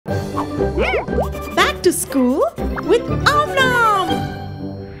to school with Om Nom!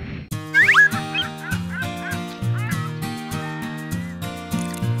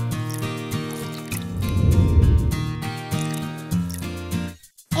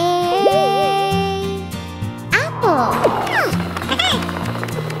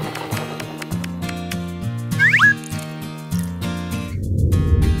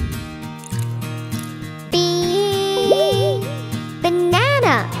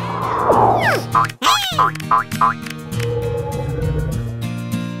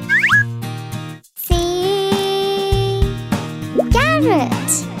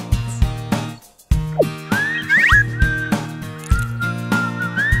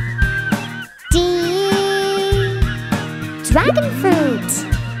 Dragon fruit.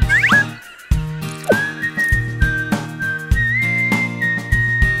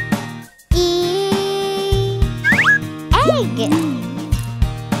 E. Egg.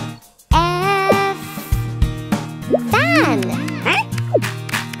 F. Fan.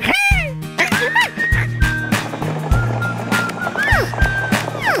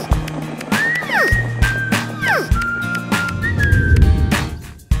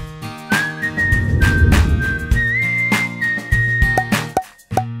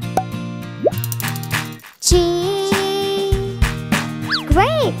 G.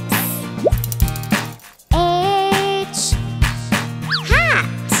 Grapes. H.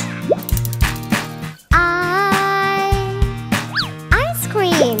 Hat. I. Ice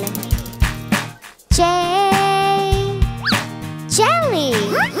cream. J. Jelly.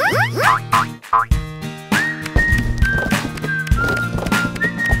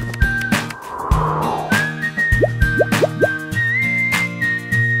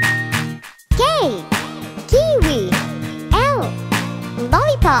 K. Kiwi. L.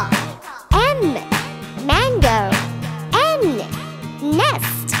 Lollipop. M. Mango. N.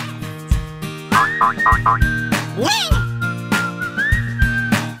 Nest.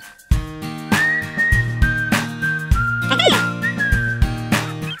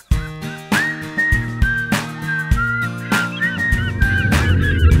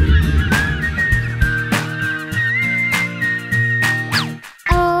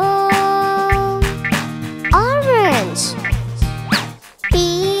 O. Orange. B.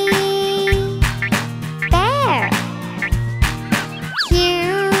 Bear. Q.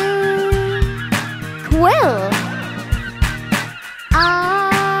 Quill.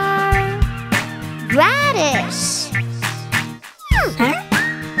 R. Radish.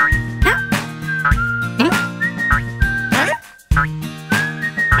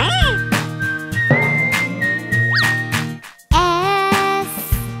 S.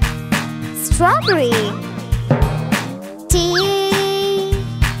 Strawberry. T.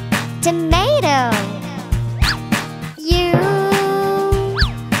 Tomato. U.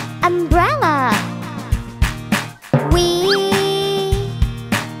 Umbrella. V.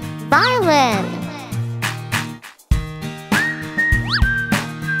 Violin.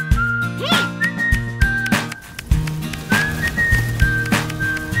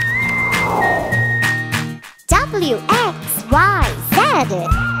 W, X, Y, Z.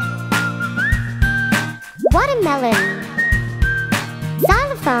 Watermelon.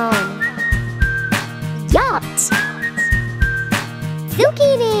 Xylophone. Yacht.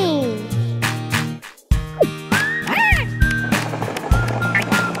 Zucchini.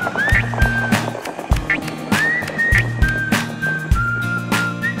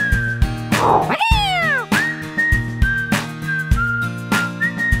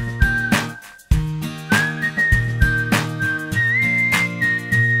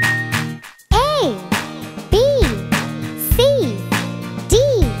 A. B. C. D.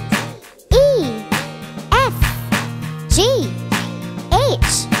 E. F. G.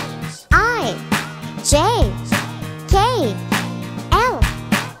 H. I. J. K. L.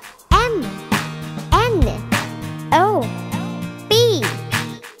 M. N. O. P.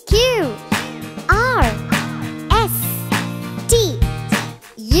 Q. R. S. T.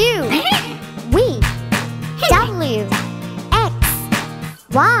 U. V. W. X.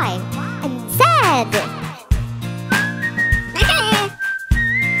 Y. And Z.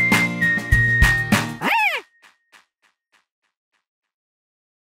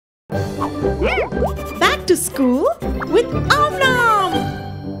 Back to school with Om Nom!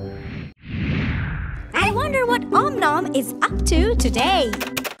 I wonder what Om Nom is up to today.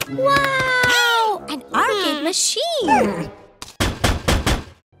 Wow! An arcade machine!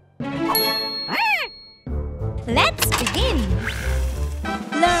 Let's begin!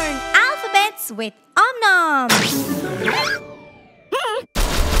 Learn alphabets with Om Nom!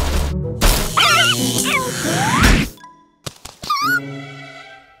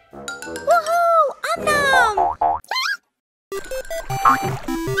 Woohoo! Om Nom!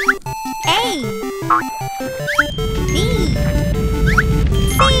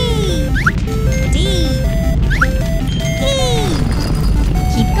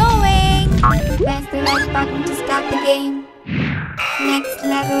 game. Next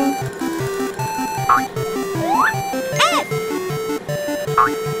level. F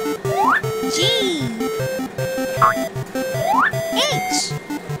G H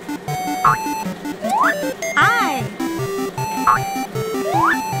I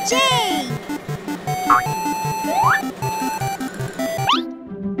J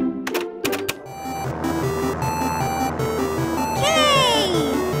K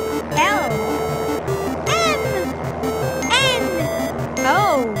L M N O.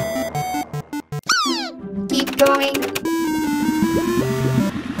 Keep going.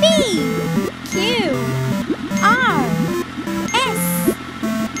 P Q R S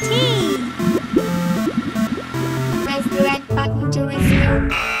T Press the red button to resume.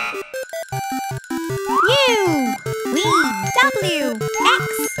 U V W X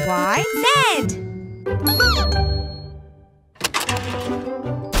Y Z.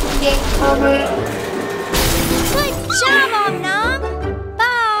 Game over. Good job, Om Nom.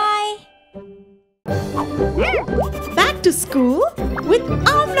 Bye. Back to school with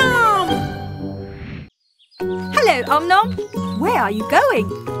Om Nom. Hello, Om Nom. Where are you going?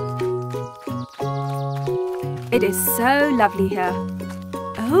 It is so lovely here.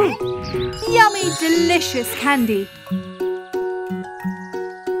 Oh, yummy, delicious candy.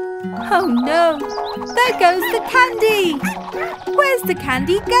 Oh no, there goes the candy. Where's the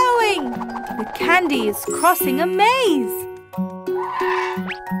candy going? The candy is crossing a maze.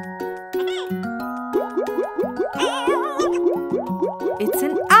 It's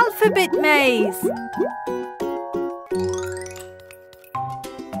an alphabet maze.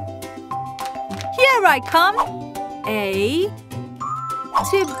 Here I come. A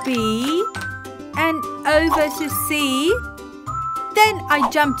to B and over to C. Then I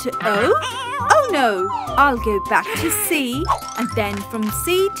jump to O. Oh no, I'll go back to C and then from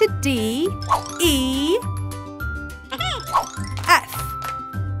C to D, E, F,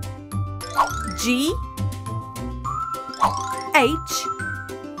 G, H,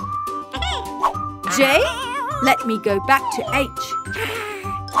 J. Let me go back to H.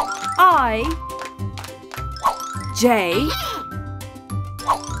 I, J,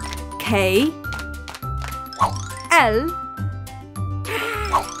 K, L,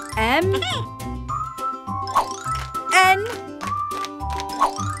 M, N,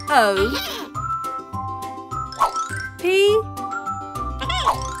 O, P,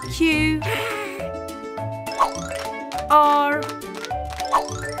 Q, R,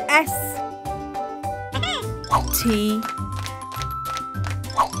 S, T,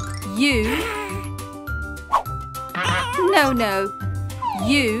 U, no,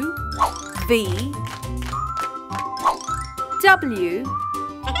 U, V, W,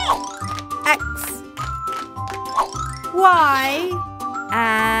 X, Y,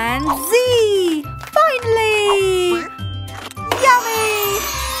 and Z. Finally! Yummy!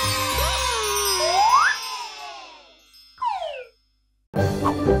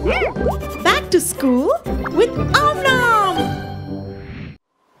 Back to school with Om Nom.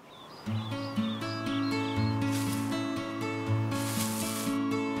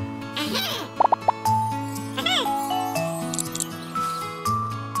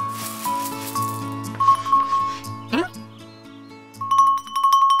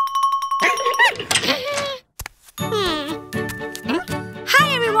 Hi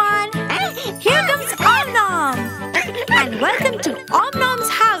everyone. Here comes Om Nom. And welcome to Om Nom's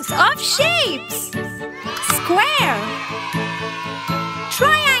house of shapes. Square.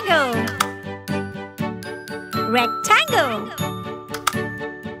 Triangle. Rectangle.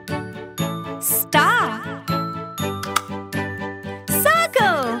 Star.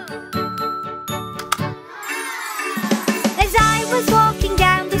 Circle. As I was walking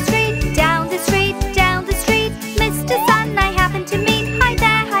down the street, down the street, down the street, Mr. Sun I happened to meet. Hi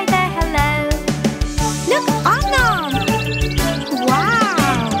there, hello. Look, Om Nom. Wow.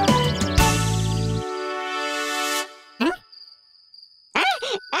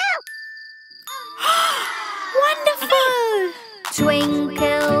 Wonderful.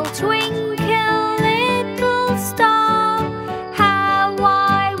 Twinkle, twinkle, little star, how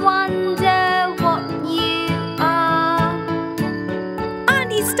I wonder what you are. Aren't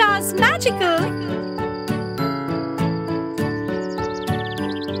these stars magical?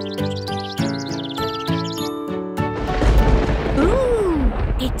 Ooh,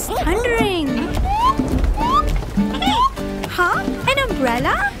 it's thundering. Huh? An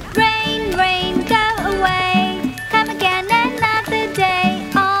umbrella? Rain, rain, go away. Come again another day.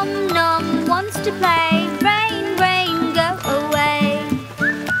 Om Nom wants to play. Rain, rain, go away.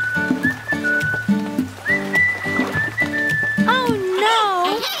 Oh no!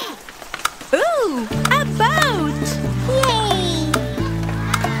 Ooh, a boat!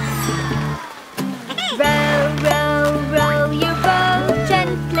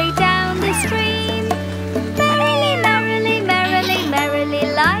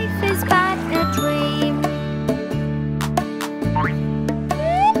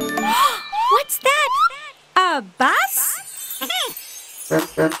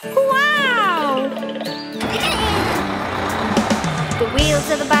 Wow! The wheels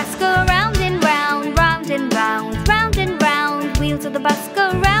of the bus go round and round, round and round, round and round. Wheels of the bus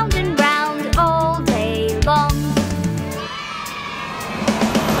go round and round all day long.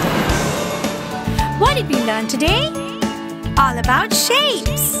 What did we learn today? All about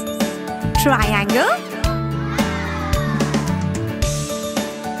shapes. Triangle.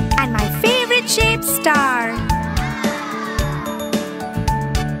 And my favorite shape, star.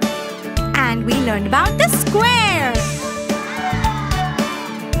 And we learned about the square.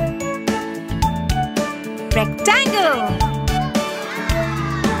 Rectangle.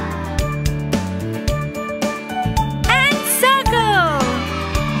 And circle.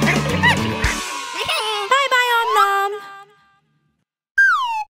 Bye-bye, Om Nom.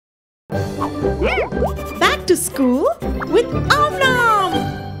 Back to school with Om Nom.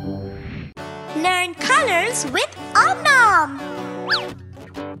 Learn colors with Om Nom.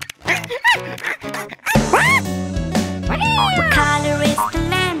 What color is the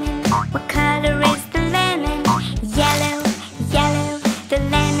lemon? What color is the lemon? Yellow, yellow. The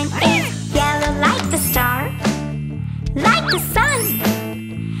lemon is yellow like the star, like the sun,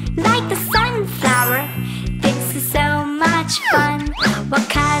 like the sunflower. This is so much fun. What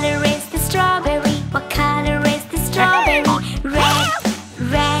color is the strawberry? What color is the strawberry? Red,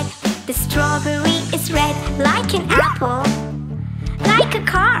 red. The strawberry is red like an apple, like a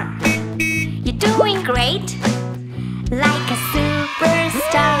car. You're doing great, like a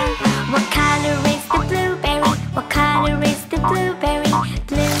superstar. What color is the blueberry? What color is the blueberry?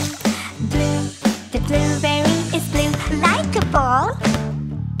 Blue, blue. The blueberry is blue like a ball,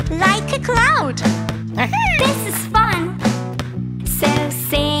 like a cloud. This is fun, so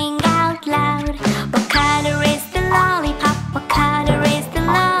sing out loud. What color is the lollipop? What color is the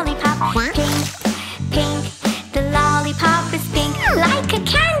lollipop? Pink, pink. The lollipop is pink like a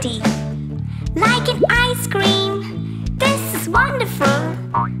candy, like an ice cream. This is wonderful,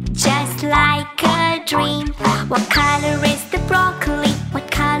 just like a dream. What color is the broccoli? What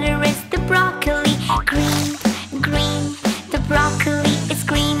color is the broccoli? Green, green. The broccoli is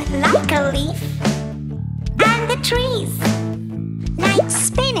green like a leaf. And the trees, like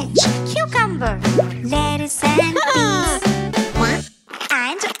spinach, cucumber, lettuce and peas.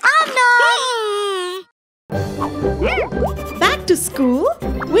 And Om Nom. Back to school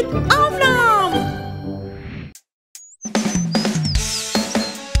with Om Nom.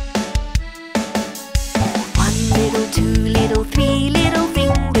 One little, two little, three little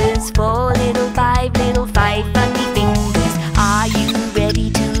fingers, four little, five funny fingers. Are you ready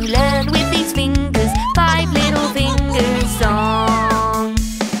to learn with these fingers? Five little fingers song.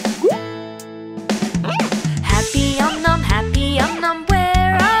 Happy Om Nom,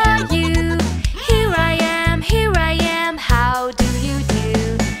 where are you? Here I am, how do you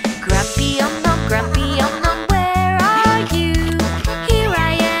do? Grumpy Om Nom, where are you? Here I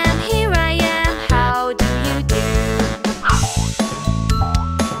am, how do you do?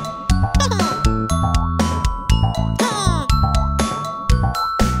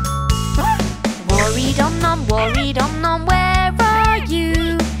 Worried Om Nom, where are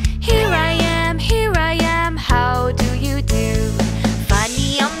you? Here I am, how do you do?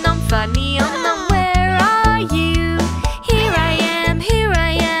 Funny Om Nom, where are you? Here I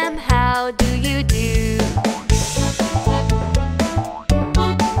am, how do you do?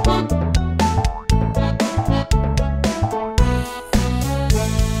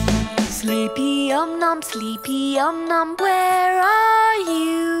 Sleepy Om Nom, where are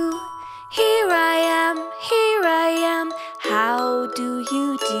you? Here I am, how do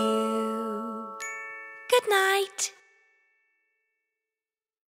you do? Good night.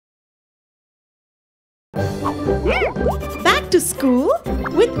 Back to school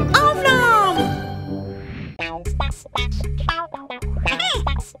with Om Nom.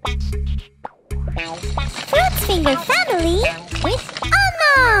 Fruits Finger family with Om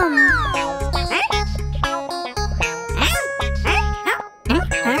Nom.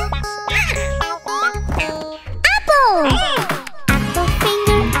 Apple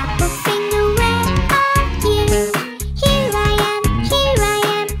finger, where are you? Here I am,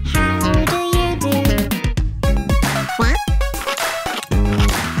 how do you do?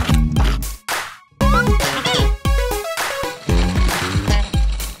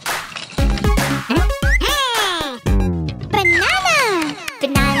 Banana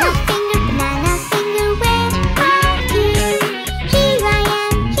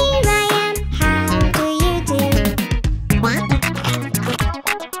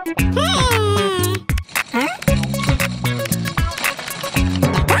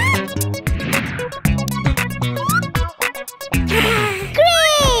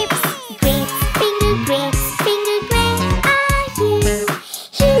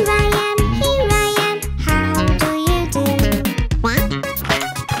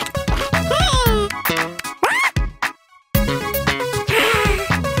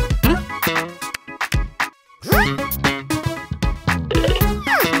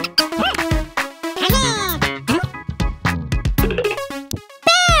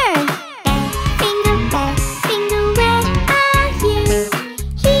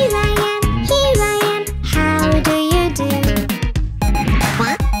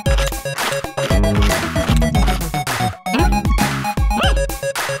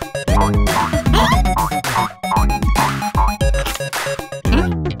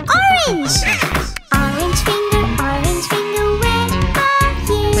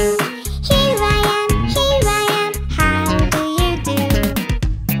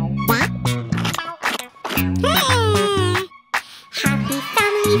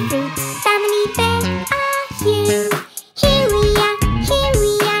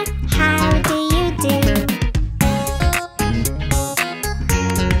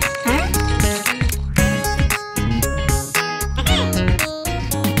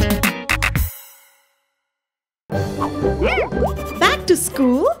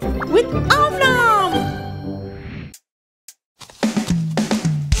with Om Nom.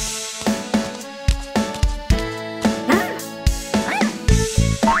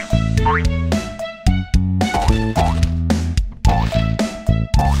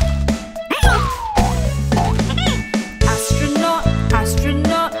 Astronaut,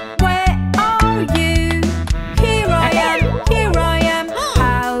 astronaut, where are you? Here I am,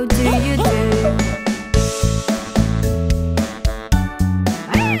 how do you do?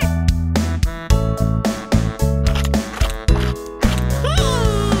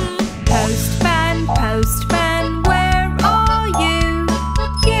 Postman, postman, where are you?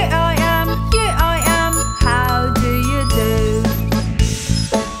 Here I am, how do you do?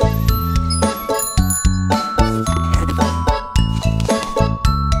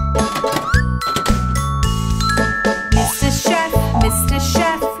 Mr.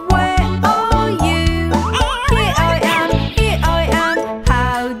 Chef, where are you? Here I am,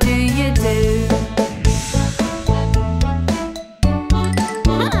 how do you do?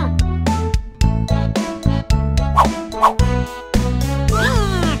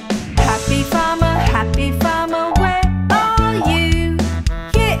 Happy farmer, where are you?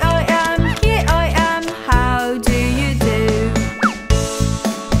 Here I am, how do you do?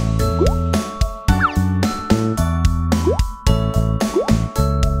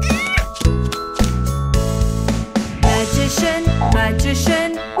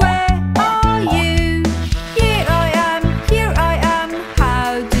 Magician, where are you? Here I am,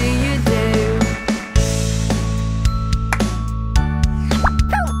 how do you do?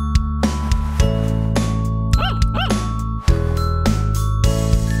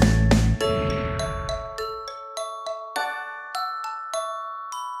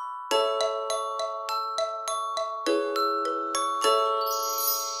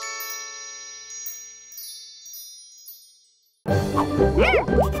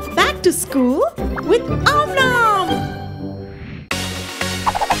 Back to school with Om Nom.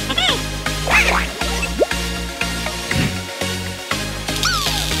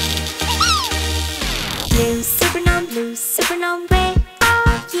 Blue super nom, where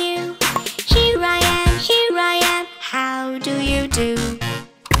are you? Here I am, how do you do?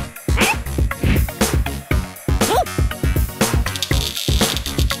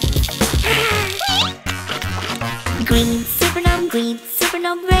 Green super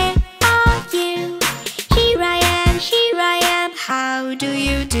nom, where are you? Here I am, how do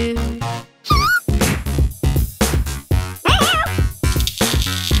you do?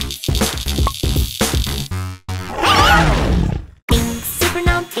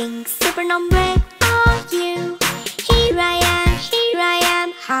 Pink super nom, where are you? Here I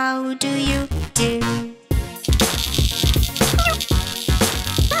am, how do you do?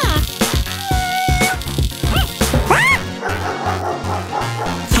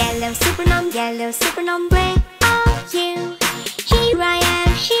 Yellow super nom, where are you? Here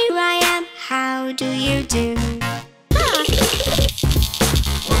I am, how do you do?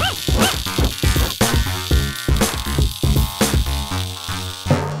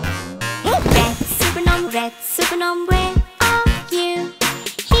 Red super nom, where are you?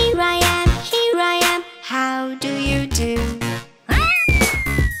 Here I am, how do you do?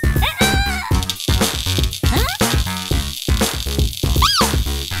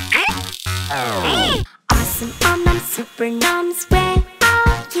 Awesome Om Nom super noms, where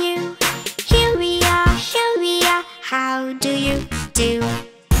are you? Here we are, how do you do?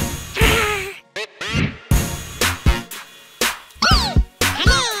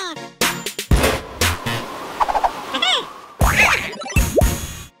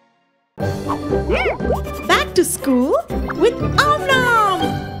 Back to school with Om Nom.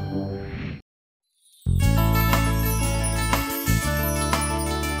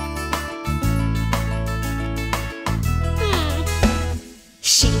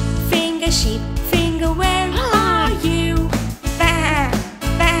 Sheep finger, where are you? Bah,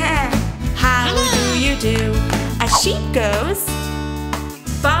 bah, how do you do? A sheep goes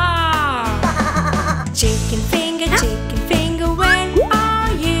baa. Chicken finger, where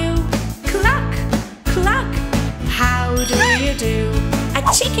are you? Cluck, cluck, how do you do? A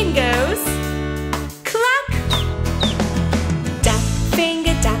chicken goes cluck. Duck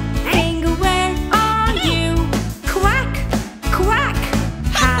finger, where are you? Quack, quack,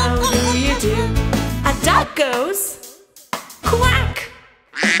 how do you do? A duck goes quack.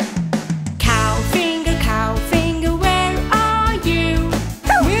 Cow finger, where are you?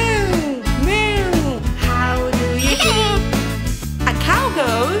 Moo, moo, how do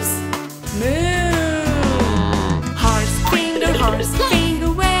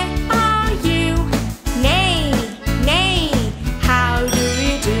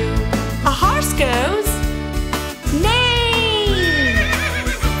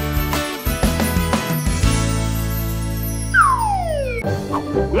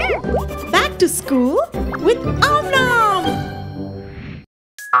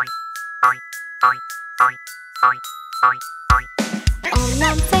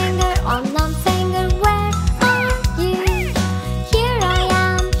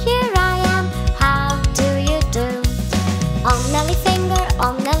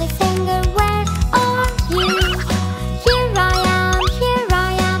Om Nelle finger, where are you? Here I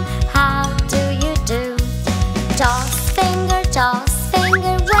am, how do you do? Toss finger,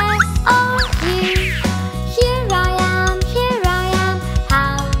 where are you? Here I am,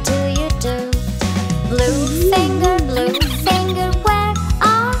 how do you do? Blue finger, where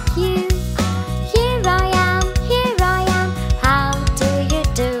are you? Here I am, how do you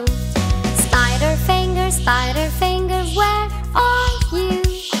do? Spider finger, where are you?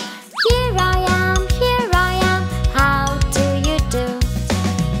 Here I am, how do you do?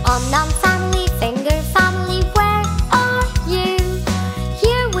 Om Nom family, finger family, where are you?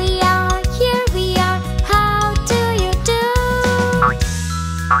 Here we are, how do you do?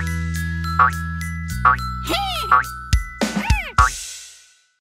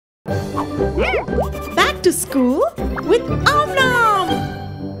 Back to school with Om Nom.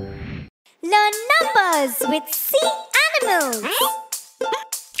 Learn numbers with sea animals.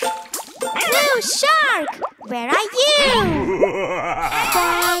 Blue shark, where are you?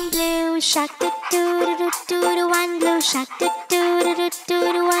 One blue shark, do-do-do-do-do. One blue shark,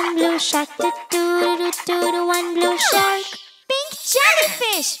 do-do-do-do-do. One blue shark, do-do-do-do-do. One blue shark. Pink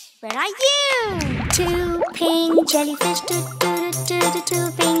jellyfish, where are you? Two pink jellyfish, do-do-do-do-do.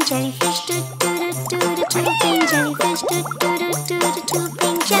 Two pink jellyfish, do-do-do-do-do. Two pink jellyfish, do-do-do-do-do. Two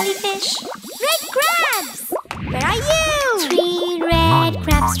pink jellyfish. Red crabs, where are you? Three red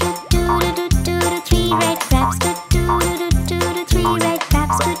crabs, do-do-do-do-do. Three red crabs, do-do-do-do-do. Three red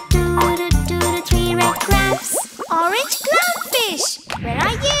crabs, do-do-do-do-do. Three red crabs. Orange clownfish, where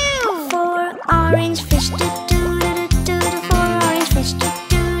are you? Four orange fish, do-do-do-do-do. Four orange fish,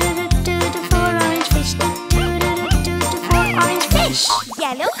 do-do-do-do-do. Four orange fish, do-do-do-do-do. Four orange fish.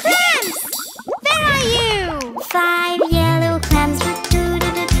 Yellow clams, where are you? Five yellow clams,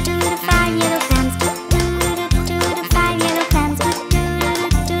 do-do-do-do-do. Five yellow clams, do-do-do-do-do. Five yellow clams,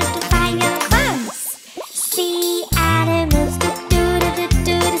 do-do-do-do-do. Five yellow clams. Sea animals,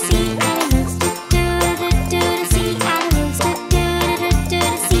 do-do-do-do-do. Sea animals, do-do-do-do-do. Sea animals, do-do-do-do-do.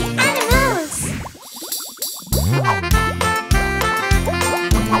 Sea animals.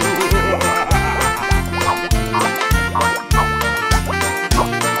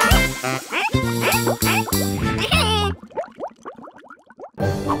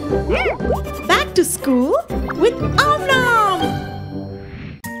 Back to school with Om Nom.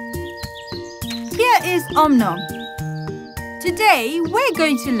 Here is Om Nom. Today we're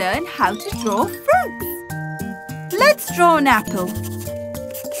going to learn how to draw fruits. Let's draw an apple.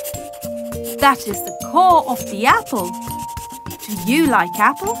 That is the core of the apple. Do you like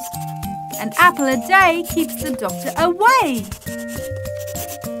apples? An apple a day keeps the doctor away.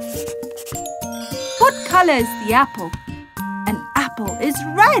 What colour is the apple? An apple is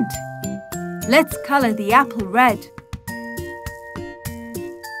red. Let's colour the apple red.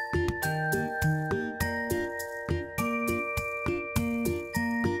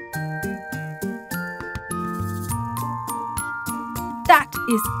 That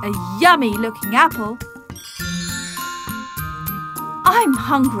is a yummy looking apple. I'm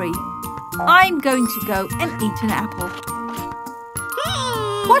hungry. I'm going to go and eat an apple.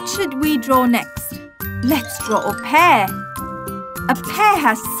 What should we draw next? Let's draw a pear. A pear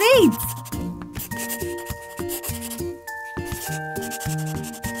has seeds.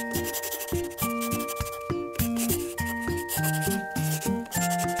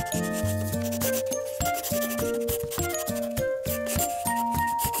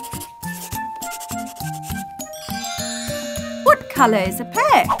 What colour is a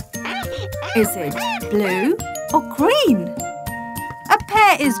pear? Is it blue or green? A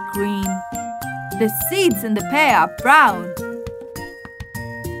pear is green. The seeds in the pear are brown.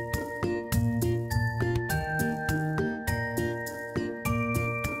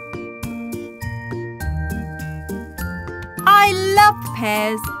 I love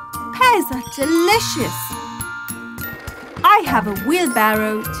pears. Pears are delicious. I have a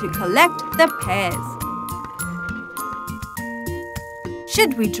wheelbarrow to collect the pears.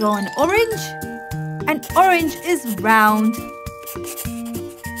 Should we draw an orange? An orange is round.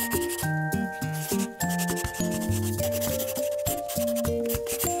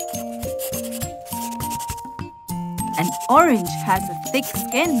 An orange has a thick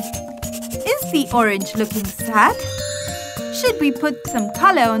skin. Is the orange looking sad? Should we put some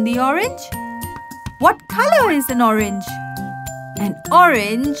color on the orange? What color is an orange? An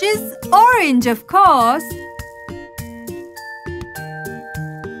orange is orange, of course.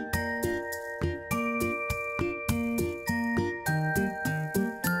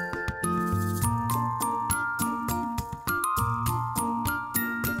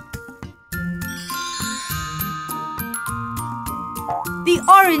 The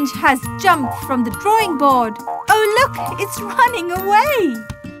orange has jumped from the drawing board. Oh, look, it's running away.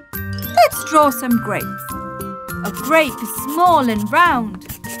 Let's draw some grapes. A grape is small and round.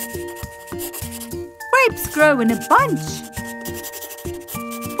 Grapes grow in a bunch.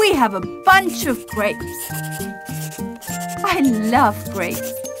 We have a bunch of grapes. I love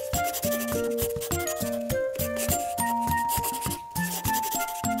grapes.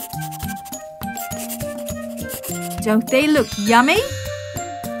 Don't they look yummy?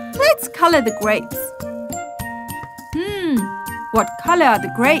 Let's color the grapes. What color are the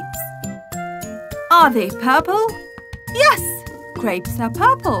grapes? Are they purple? Yes, grapes are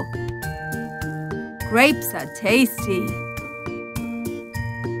purple. Grapes are tasty.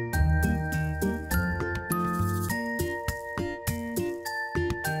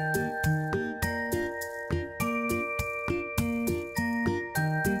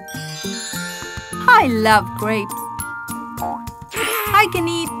 I love grapes. I can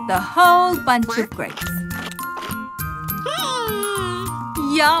eat the whole bunch of grapes.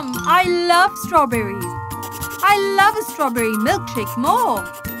 Yum! I love strawberries. I love a strawberry milkshake more.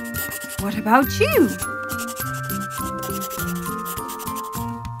 What about you?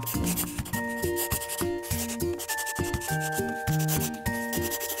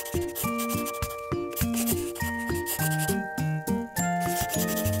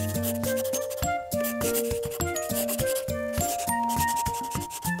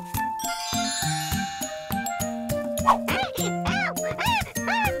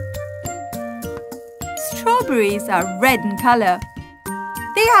 Strawberries are red in color.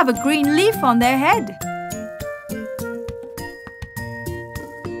 They have a green leaf on their head.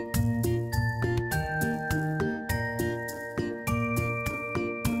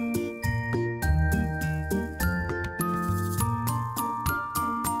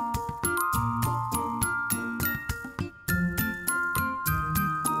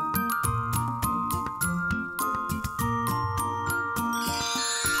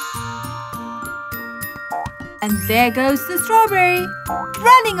 And there goes the strawberry,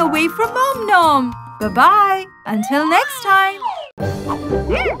 running away from Om Nom. Bye-bye. Until next time.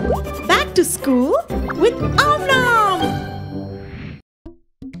 Back to school with Om Nom.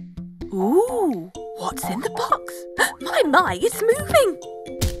 Ooh, what's in the box? My, it's moving.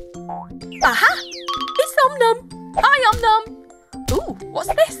 Aha! It's Om Nom. Hi, Om Nom. Ooh,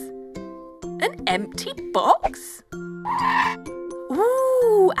 what's this? An empty box?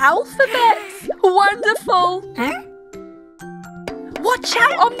 Ooh, alphabets! Wonderful! Huh? Watch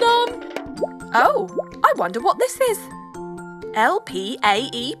out, Om Nom! Oh, I wonder what this is.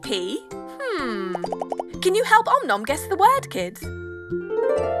 L-P-A-E-P? Can you help Om Nom guess the word, kids?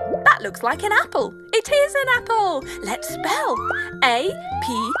 That looks like an apple. It is an apple. Let's spell A-P-P-L-E.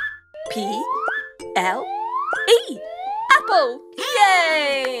 Apple!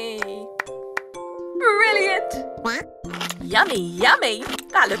 Yay! Brilliant! Yummy, yummy!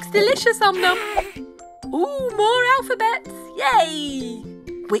 That looks delicious, Om Nom. Ooh, more alphabets! Yay!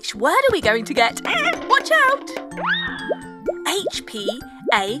 Which word are we going to get? Watch out!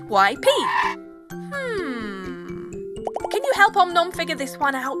 H-P-A-Y-P. Can you help Om Nom figure this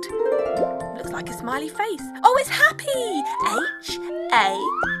one out? Looks like a smiley face. Oh, it's happy!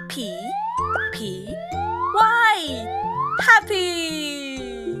 H-A-P-P-Y. Happy!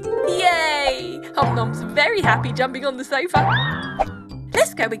 Yay! Om Nom's very happy jumping on the sofa.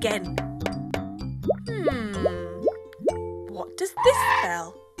 Let's go again. What does this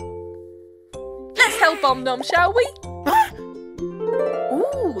spell? Let's help Om Nom, shall we?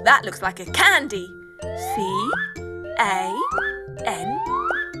 Ooh, that looks like a candy. C-A-N-D-Y.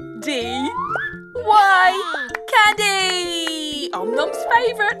 Candy! Om Nom's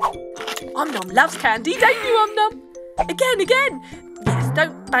favourite. Om Nom loves candy, don't you, Om Nom? Again. Yes,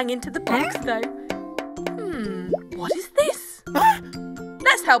 don't bang into the box, though. What is this?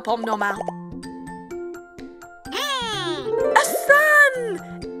 Let's help Om Nom out. A sun!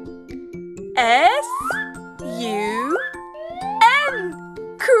 S-U-N.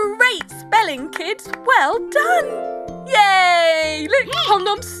 Great spelling, kids. Well done. Yay! Look, Om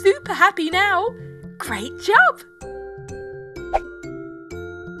Nom's super happy now. Great job.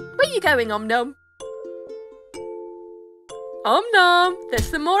 Where are you going, Om Nom? Om Nom, there's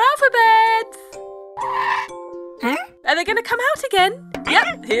some more alphabets. Huh? Are they going to come out again?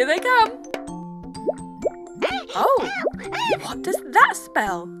 Yep, here they come. Oh, what does that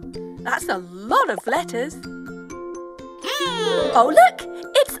spell? That's a lot of letters. Oh, look,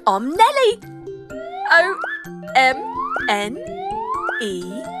 it's Om Nelle. O-M-N-E-L-L-E.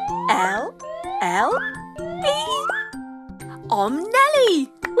 Om Nelle.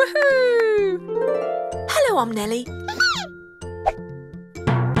 Woohoo! Hello, Om Nelle.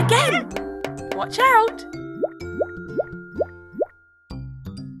 watch out.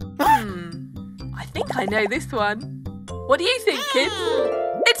 I think I know this one. What do you think, kids?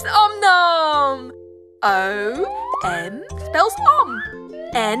 It's Om Nom! O-M spells Om.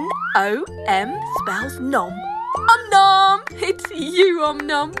 N-O-M spells Nom. Om Nom! It's you, Om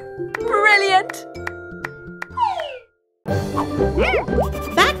Nom. Brilliant!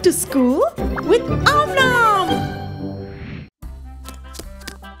 Back to school with Om Nom!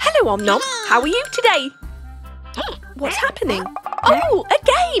 Hello, Om Nom. How are you today? What's happening? Oh, a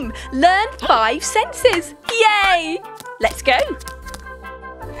game! Learn 5 senses. Yay! Let's go.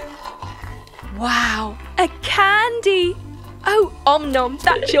 Wow, a candy. Oh, Om Nom,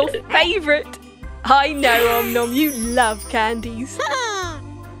 that's your favourite. I know, Om Nom, you love candies.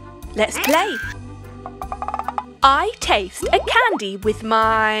 Let's play. I taste a candy with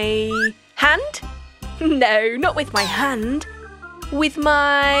my hand. No, not with my hand. With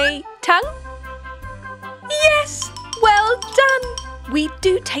my tongue. Yes, well done. We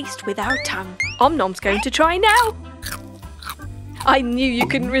do taste with our tongue. Om Nom's going to try now. I knew you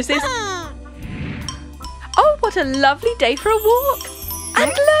couldn't resist. Oh, what a lovely day for a walk.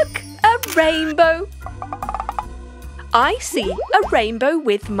 And look, a rainbow. I see a rainbow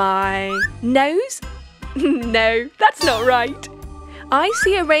with my nose. No, that's not right. I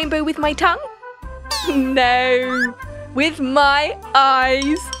see a rainbow with my tongue. No, with my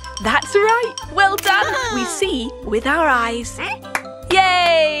eyes. That's right. Well done. We see with our eyes.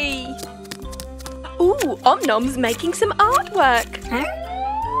 Yay! Ooh, Om Nom's making some artwork.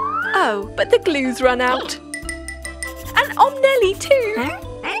 Oh, but the glue's run out. And Om Nelle too.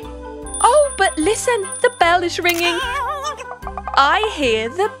 Oh, but listen, the bell is ringing. I hear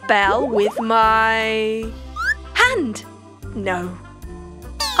the bell with my hand. No.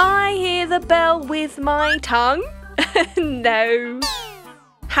 I hear the bell with my tongue. No.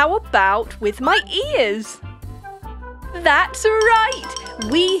 How about with my ears? That's right.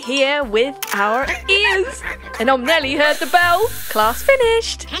 We hear with our ears. And Om Nelle heard the bell. Class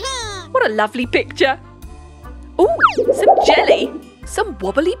finished. What a lovely picture. Ooh, some jelly. Some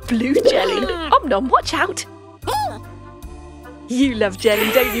wobbly blue jelly. Om Nom, watch out. You love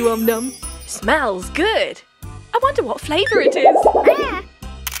jelly, don't you, Om Nom? Smells good. I wonder what flavour it is.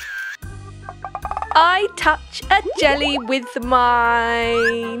 I touch a jelly with my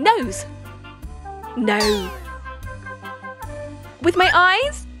nose. No. With my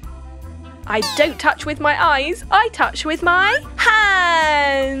eyes? I don't touch with my eyes. I touch with my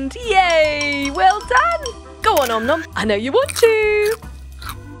hand. Yay! Well done. Go on, Om Nom. I know you want to.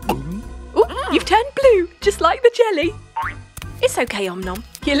 Ooh, you've turned blue, just like the jelly. It's okay, Om Nom.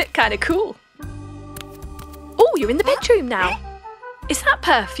 You look kind of cool. Oh, you're in the bedroom now. Is that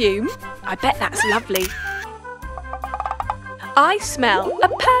perfume? I bet that's lovely. I smell a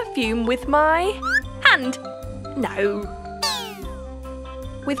perfume with my hand. No.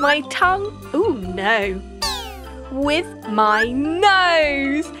 With my tongue? Ooh, no. With my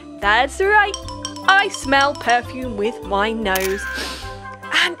nose. That's right. I smell perfume with my nose.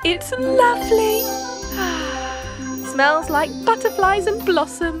 And it's lovely. Smells like butterflies and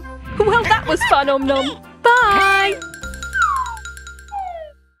blossom. Well, that was fun, Om Nom. Bye.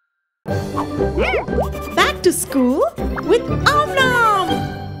 Back to school with Om Nom!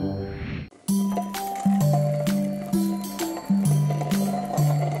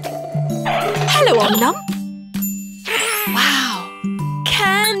 Hello, Om Nom. Wow,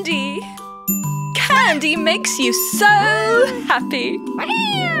 candy. Candy makes you so happy.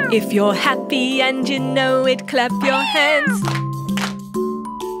 If you're happy and you know it, clap your hands.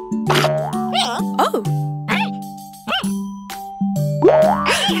 Oh.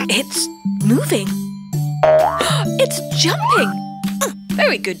 It's moving. It's jumping.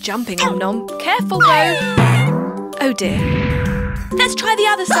 Very good jumping, Om Nom. Careful though. Oh dear. Let's try the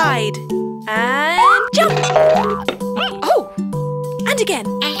other side. And jump. Oh. And again.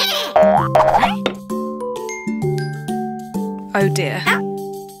 Oh dear.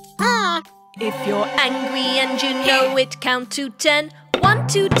 If you're angry and you know it, count to 10. 1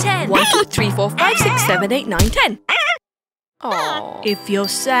 to 10. 1, 2, 3, 4, 5, 6, 7, 8, 9, 10. Oh. If you're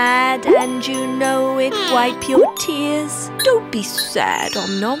sad and you know it, wipe your tears. Don't be sad,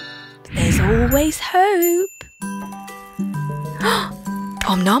 Om Nom. There's always hope.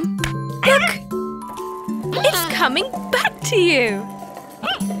 Om Nom, look! It's coming back to you.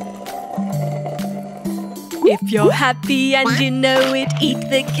 If you're happy and you know it, eat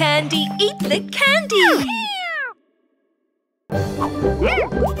the candy, eat the candy.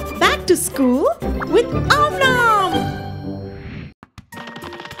 Back to school with Om Nom!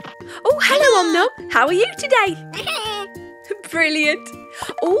 Oh, hello, Om Nom. How are you today? Brilliant.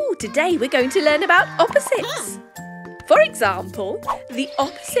 Oh, today we're going to learn about opposites. For example, the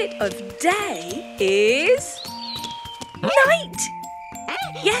opposite of day is night.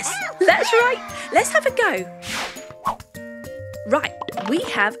 Yes, that's right. Let's have a go. Right, we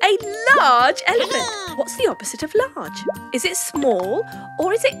have a large elephant. What's the opposite of large? Is it small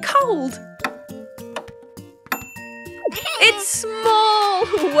or is it cold? It's small.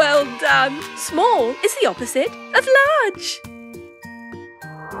 Well done. Small is the opposite of large.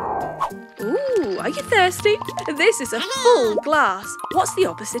 Ooh, are you thirsty? This is a full glass. What's the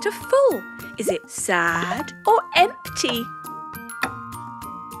opposite of full? Is it sad or empty?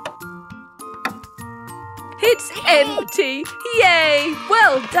 It's empty. Yay!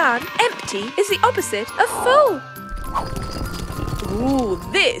 Well done. Empty is the opposite of full. Ooh,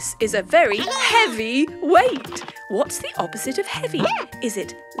 this is a very heavy weight. What's the opposite of heavy? Is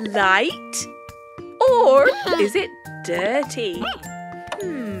it light or is it dirty?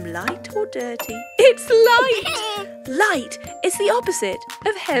 Light or dirty? It's light. Light is the opposite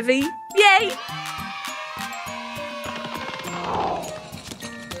of heavy. Yay!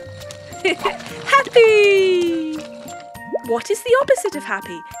 Happy! What is the opposite of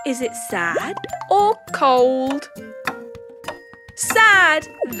happy? Is it sad or cold? Sad!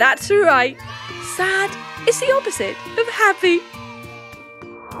 That's right. Sad is the opposite of happy.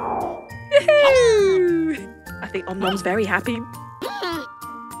 Yahoo! I think Om Nom's very happy.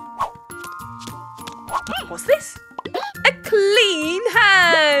 What's this? A clean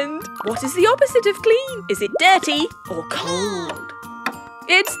hand! What is the opposite of clean? Is it dirty or cold?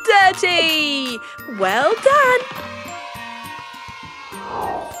 It's dirty! Well done!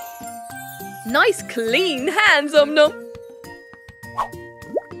 Nice clean hands, Om Nom.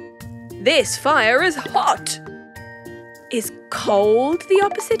 This fire is hot. Is cold the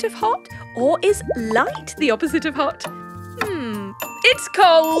opposite of hot? Or is light the opposite of hot? It's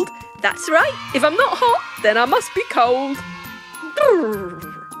cold. That's right. If I'm not hot, then I must be cold. Grrr.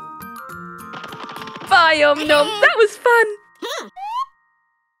 Bye, Om Nom. That was fun.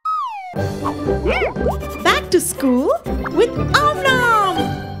 Back to school with Om Nom.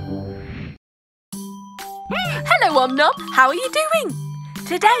 Hello, Om Nom. How are you doing?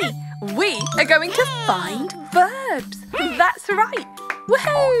 Today, we are going to find verbs. That's right.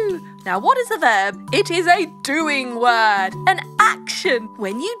 Woohoo! Now, what is a verb? It is a doing word, an action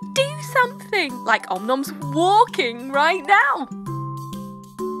when you do something, like Om Nom's walking right now.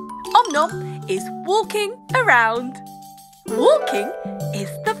 Om Nom is walking around. Walking is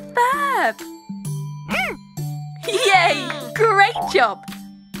the verb. Yay! Great job!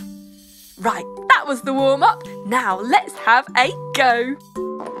 Right, that was the warm-up. Now let's have a go.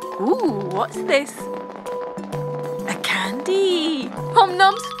 Ooh, what's this? A candy. Om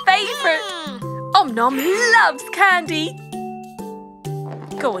Nom's favourite. Om Nom loves candy.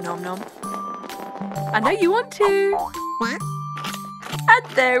 Go on, Om Nom. I know you want to. And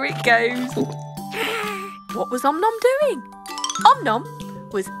there it goes. What was Om Nom doing? Om Nom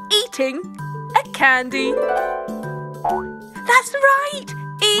was eating a candy. That's right.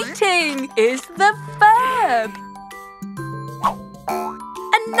 Eating is the verb.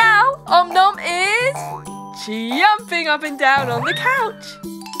 And now Om Nom is jumping up and down on the couch.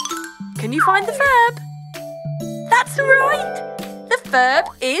 Can you find the verb? That's right. The verb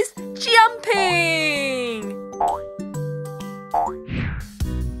is jumping.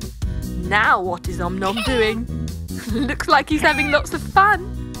 Now what is Om Nom doing? Looks like he's having lots of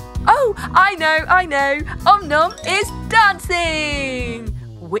fun. Oh, I know. Om Nom is dancing.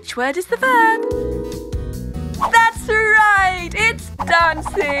 Which word is the verb? That's right, it's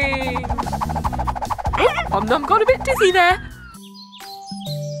dancing. Om Nom got a bit dizzy there.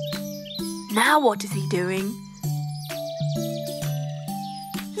 Now what is he doing?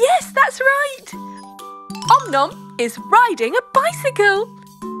 Yes, that's right. Om Nom is riding a bicycle.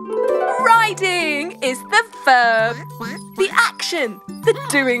 Riding is the verb, the action, the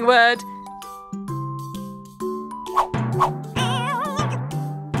doing word.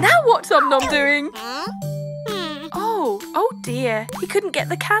 Now what's Om Nom doing? Oh dear, he couldn't get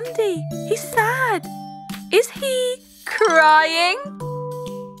the candy. He's sad. Is he crying?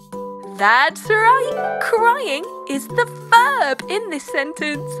 That's right, crying is the verb in this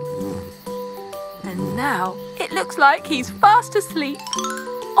sentence. And now it looks like he's fast asleep.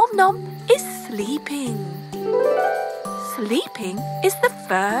 Om Nom is sleeping. Sleeping is the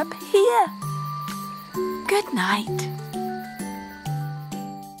verb here. Good night.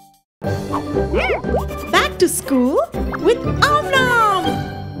 Back to school with Om Nom.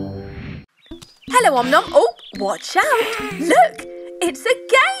 Hello, Om Nom. Oh, watch out. Look, it's a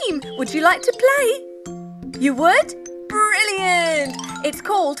game. Would you like to play? You would? Brilliant. Brilliant! It's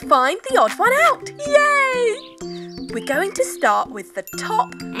called Find the Odd One Out. Yay! We're going to start with the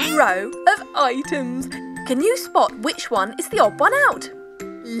top row of items. Can you spot which one is the odd one out?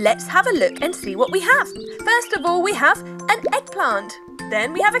 Let's have a look and see what we have. First of all, we have an eggplant.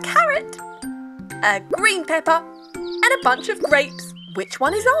 Then we have a carrot, a green pepper, and a bunch of grapes. Which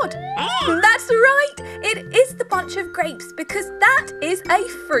one is odd? That's right! It is the bunch of grapes because that is a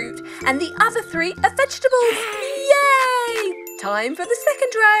fruit and the other three are vegetables. Yay! Time for the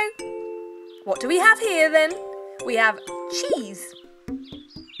second row. What do we have here then? We have cheese,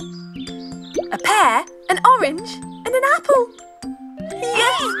 a pear, an orange, and an apple.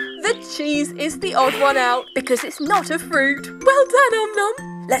 Yes, the cheese is the odd one out because it's not a fruit. Well done, Om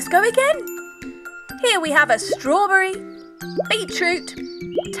Nom. Let's go again. Here we have a strawberry, beetroot,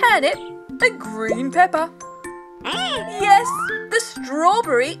 turnip, and green pepper. Yes, the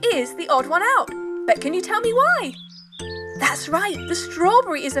strawberry is the odd one out. But can you tell me why? That's right, the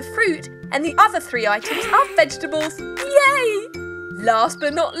strawberry is a fruit and the other three items are vegetables. Yay! Last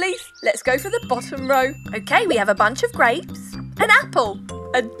but not least, let's go for the bottom row. Okay, we have a bunch of grapes, an apple,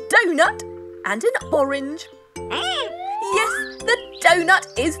 a donut, and an orange. Yes, the donut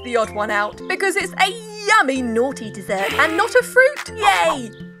is the odd one out because it's a yummy naughty dessert and not a fruit. Yay!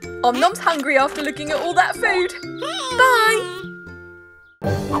 Om Nom's hungry after looking at all that food. Bye!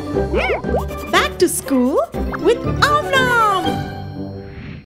 Back to school with Om Nom!